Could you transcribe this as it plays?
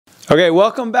Okay,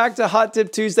 welcome back to Hot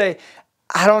Tip Tuesday.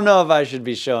 I don't know if I should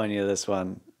be showing you this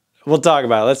one. We'll talk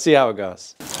about it. Let's see how it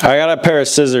goes. I got a pair of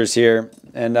scissors here,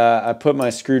 and I put my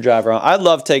screwdriver on. I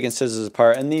love taking scissors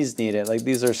apart, and these need it. Like,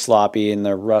 these are sloppy and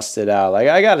they're rusted out. Like,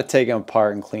 I got to take them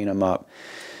apart and clean them up.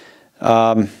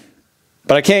 But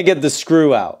I can't get the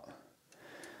screw out.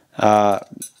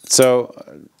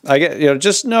 So I get,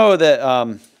 just know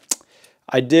that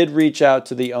I did reach out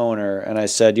to the owner and I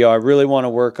said, I really want to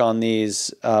work on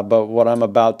these, but what I'm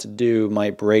about to do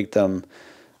might break them.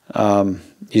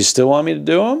 You still want me to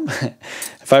do them?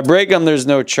 If I break them, there's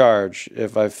no charge.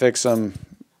 If I fix them,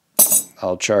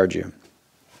 I'll charge you.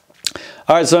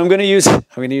 All right, so I'm going to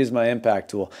use my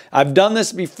impact tool. I've done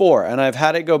this before and I've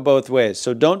had it go both ways.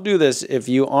 So don't do this if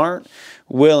you aren't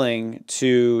willing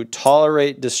to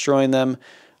tolerate destroying them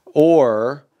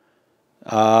or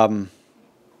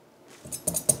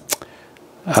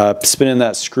spinning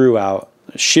that screw out,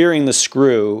 shearing the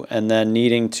screw, and then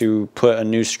needing to put a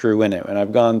new screw in it. And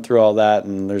I've gone through all that,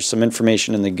 and there's some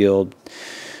information in the guild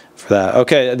for that.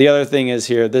 Okay, the other thing is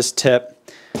here, this tip,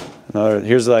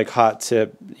 here's like hot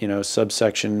tip,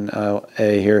 subsection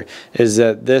A here, is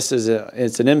that this is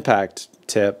it's an impact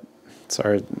tip.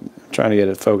 Sorry, I'm trying to get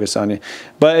it focused on you.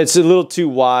 But it's a little too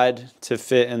wide to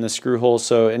fit in the screw hole,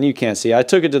 and you can't see. I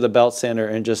took it to the belt sander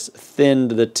and just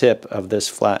thinned the tip of this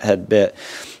flathead bit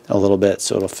a little bit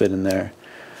so it'll fit in there.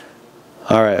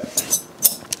 All right.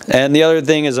 And the other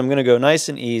thing is I'm going to go nice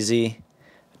and easy.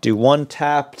 Do one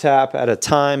tap at a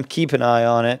time. Keep an eye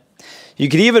on it. You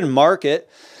could even mark it.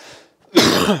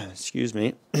 Excuse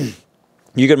me.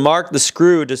 You can mark the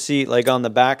screw to see, like on the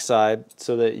back side,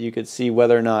 so that you could see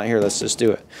whether or not, here, let's just do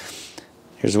it.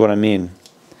 Here's what I mean.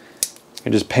 You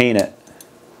can just paint it.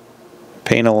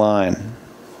 Paint a line.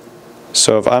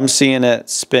 So if I'm seeing it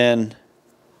spin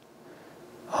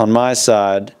on my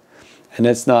side, and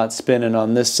it's not spinning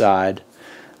on this side,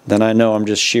 then I know I'm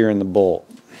just shearing the bolt.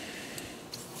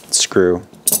 Screw.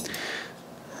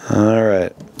 All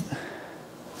right.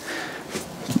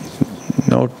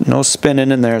 No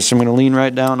spinning in there, so I'm going to lean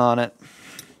right down on it.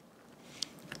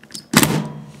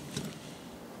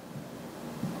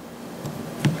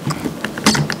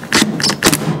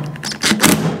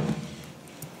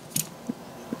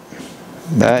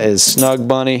 That is snug,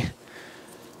 bunny.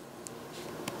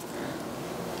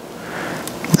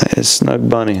 That is snug,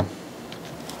 bunny.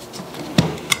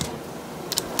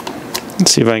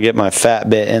 Let's see if I can get my fat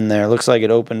bit in there. Looks like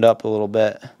it opened up a little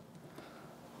bit.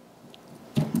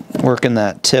 Working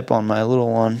that tip on my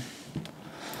little one.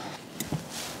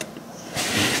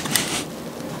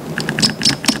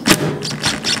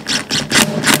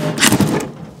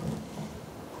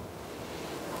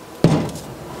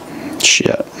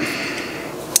 Shit.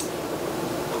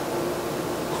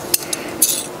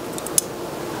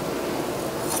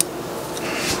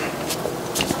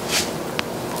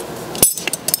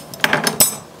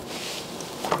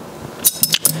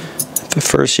 If at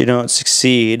first you don't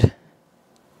succeed,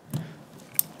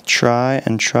 try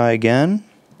and try again?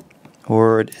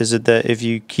 Or is it that if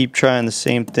you keep trying the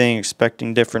same thing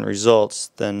expecting different results,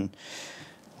 then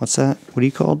what's that? What are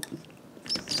you called?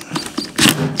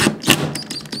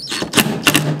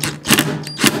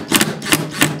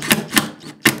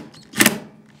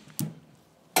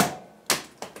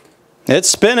 It's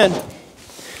spinning.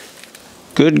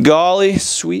 Good golly,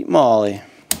 sweet Molly.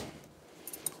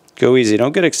 Go easy.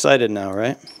 Don't get excited now,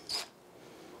 right?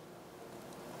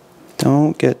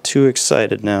 Don't get too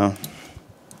excited now.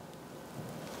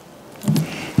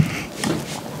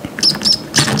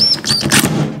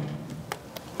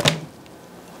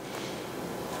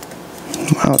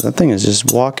 Wow, that thing is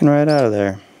just walking right out of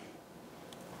there.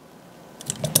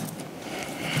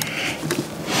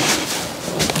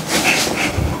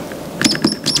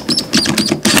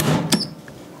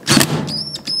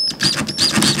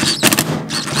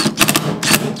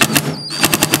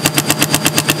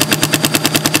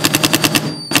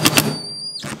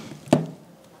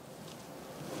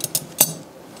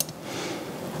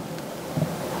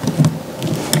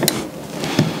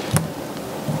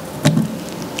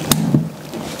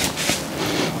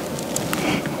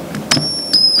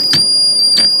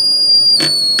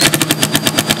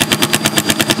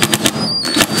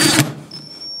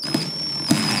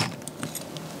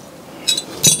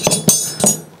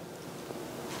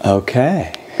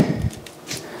 Okay.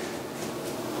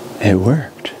 It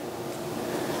worked.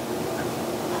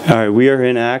 All right, we are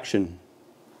in action.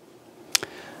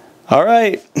 All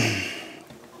right.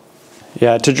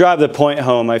 Yeah, to drive the point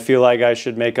home, I feel like I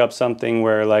should make up something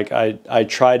where like I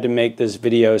tried to make this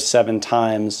video 7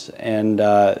 times and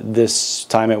this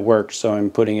time it worked, so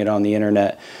I'm putting it on the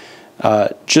internet.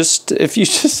 Just if you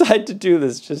decide to do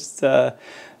this, just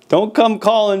don't come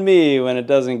calling me when it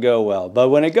doesn't go well. But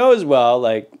when it goes well,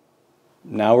 like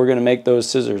now we're going to make those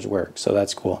scissors work. So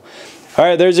that's cool. All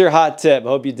right, there's your hot tip.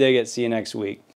 Hope you dig it. See you next week.